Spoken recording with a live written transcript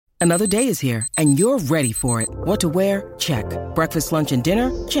Another day is here, and you're ready for it. What to wear? Check. Breakfast, lunch, and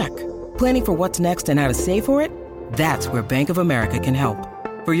dinner? Check. Planning for what's next and how to save for it? That's where Bank of America can help.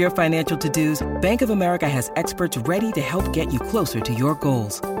 For your financial to-dos, Bank of America has experts ready to help get you closer to your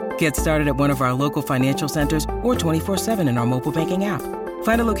goals. Get started at one of our local financial centers or 24/7 in our mobile banking app.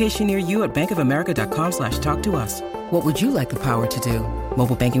 Find a location near you at bankofamerica.com/talktous. What would you like the power to do?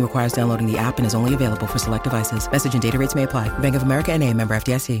 Mobile banking requires downloading the app and is only available for select devices. Message and data rates may apply. Bank of America N.A., member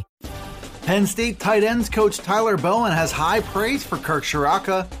FDIC. Penn State tight ends coach Tyler Bowen has high praise for Kirk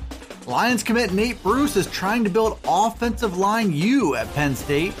Ciarrocca. Lions commit Nate Bruce is trying to build offensive line U at Penn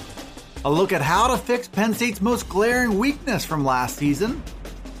State. A look at how to fix Penn State's most glaring weakness from last season.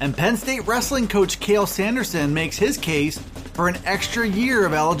 And Penn State wrestling coach Cael Sanderson makes his case for an extra year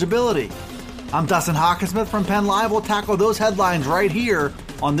of eligibility. I'm Dustin Hockensmith from Penn Live. We'll tackle those headlines right here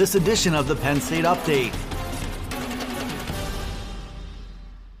on this edition of the Penn State Update.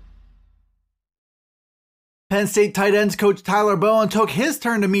 Penn State tight ends coach Tyler Bowen took his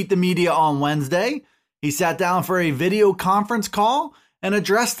turn to meet the media on Wednesday. He sat down for a video conference call and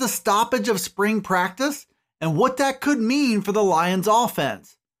addressed the stoppage of spring practice and what that could mean for the Lions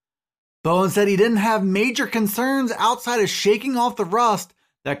offense. Bowen said he didn't have major concerns outside of shaking off the rust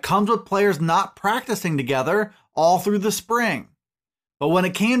that comes with players not practicing together all through the spring. But when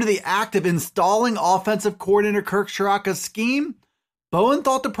it came to the act of installing offensive coordinator Kirk Ciarrocca's scheme, Bowen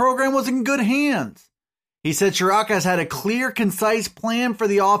thought the program was in good hands. He said Ciarrocca has had a clear, concise plan for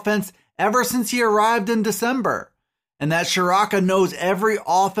the offense ever since he arrived in December, and that Ciarrocca knows every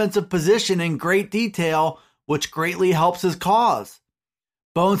offensive position in great detail, which greatly helps his cause.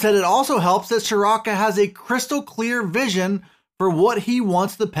 Bowen said it also helps that Ciarrocca has a crystal clear vision for what he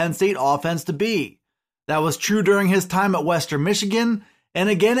wants the Penn State offense to be. That was true during his time at Western Michigan and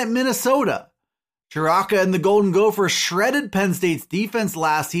again at Minnesota. Ciarrocca and the Golden Gophers shredded Penn State's defense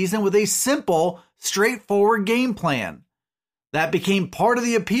last season with a simple, straightforward game plan. That became part of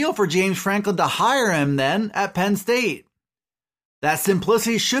the appeal for James Franklin to hire him then at Penn State. That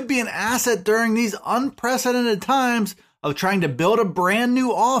simplicity should be an asset during these unprecedented times of trying to build a brand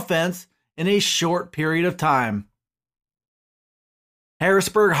new offense in a short period of time.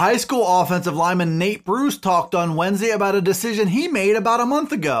 Harrisburg High School offensive lineman Nate Bruce talked on Wednesday about a decision he made about a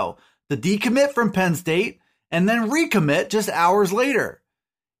month ago to decommit from Penn State and then recommit just hours later.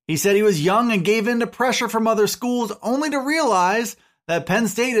 He said he was young and gave in to pressure from other schools only to realize that Penn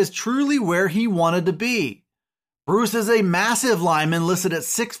State is truly where he wanted to be. Bruce is a massive lineman listed at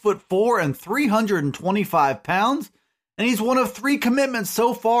 6'4" and 325 pounds, and he's one of 3 commitments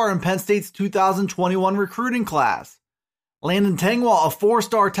so far in Penn State's 2021 recruiting class. Landon Tengwall, a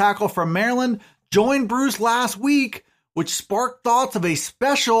 4-star tackle from Maryland, joined Bruce last week, which sparked thoughts of a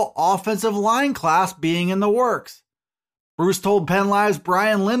special offensive line class being in the works. Bruce told Penn Live's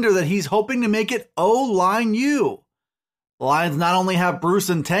Brian Linder that he's hoping to make it O-Line U. The Lions not only have Bruce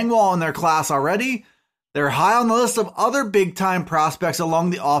and Tengwall in their class already, they're high on the list of other big-time prospects along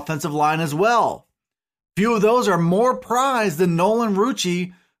the offensive line as well. Few of those are more prized than Nolan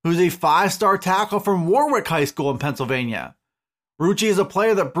Rucci, who's a 5-star tackle from Warwick High School in Pennsylvania. Rucci is a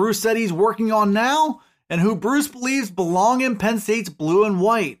player that Bruce said he's working on now and who Bruce believes belong in Penn State's blue and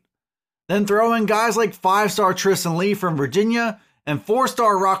white. Then throw in guys like 5-star Tristan Lee from Virginia and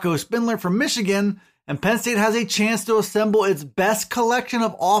 4-star Rocco Spindler from Michigan, and Penn State has a chance to assemble its best collection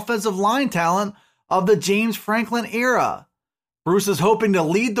of offensive line talent of the James Franklin era. Bruce is hoping to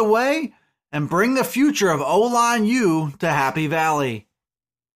lead the way and bring the future of O-Line U to Happy Valley.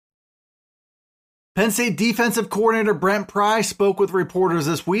 Penn State defensive coordinator Brent Pry spoke with reporters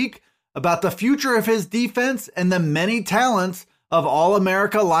this week about the future of his defense and the many talents of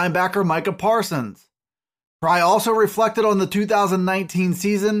All-America linebacker Micah Parsons. Pry also reflected on the 2019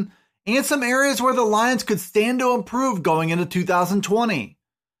 season and some areas where the Lions could stand to improve going into 2020.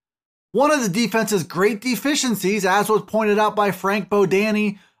 One of the defense's great deficiencies, as was pointed out by Frank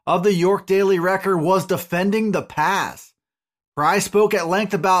Bodani of the York Daily Record, was defending the pass. Pry spoke at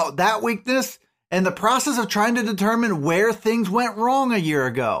length about that weakness and the process of trying to determine where things went wrong a year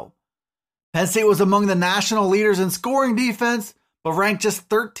ago. Penn State was among the national leaders in scoring defense, but ranked just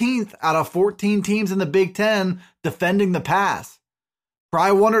 13th out of 14 teams in the Big Ten defending the pass.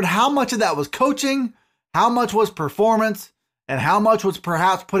 Pry wondered how much of that was coaching, how much was performance, and how much was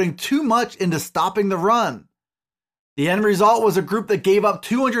perhaps putting too much into stopping the run. The end result was a group that gave up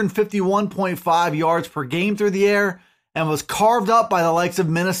 251.5 yards per game through the air and was carved up by the likes of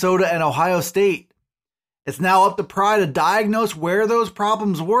Minnesota and Ohio State. It's now up to Pry to diagnose where those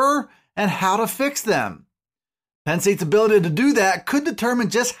problems were and how to fix them. Penn State's ability to do that could determine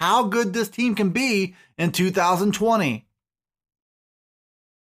just how good this team can be in 2020.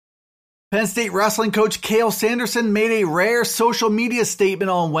 Penn State wrestling coach Cael Sanderson made a rare social media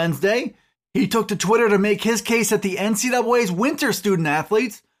statement on Wednesday. He took to Twitter to make his case that the NCAA's winter student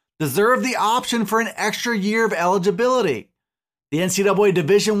athletes deserve the option for an extra year of eligibility. The NCAA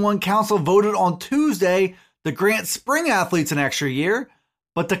Division I Council voted on Tuesday to grant spring athletes an extra year,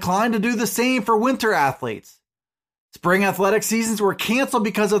 but declined to do the same for winter athletes. Spring athletic seasons were canceled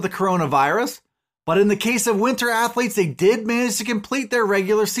because of the coronavirus, but in the case of winter athletes, they did manage to complete their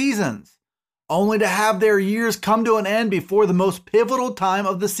regular seasons, only to have their years come to an end before the most pivotal time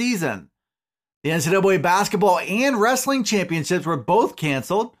of the season. The NCAA basketball and wrestling championships were both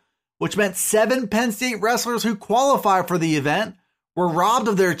canceled, which meant 7 Penn State wrestlers who qualified for the event were robbed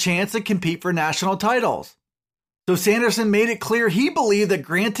of their chance to compete for national titles. So Sanderson made it clear he believed that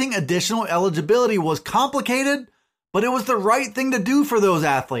granting additional eligibility was complicated, but it was the right thing to do for those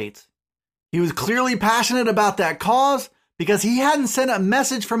athletes. He was clearly passionate about that cause because he hadn't sent a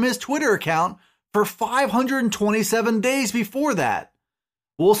message from his Twitter account for 527 days before that.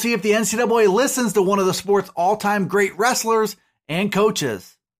 We'll see if the NCAA listens to one of the sport's all-time great wrestlers and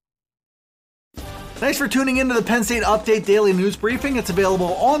coaches. Thanks for tuning into the Penn State Update Daily News Briefing. It's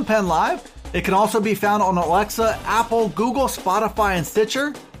available on Penn Live. It can also be found on Alexa, Apple, Google, Spotify, and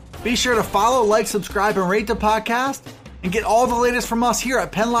Stitcher. Be sure to follow, like, subscribe, and rate the podcast, and get all the latest from us here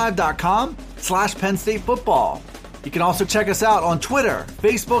at PennLive.com/Penn State Football. You can also check us out on Twitter,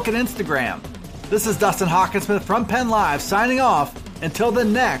 Facebook, and Instagram. This is Dustin Hawkinsmith from Penn Live signing off until the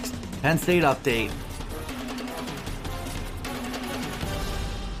next Penn State Update.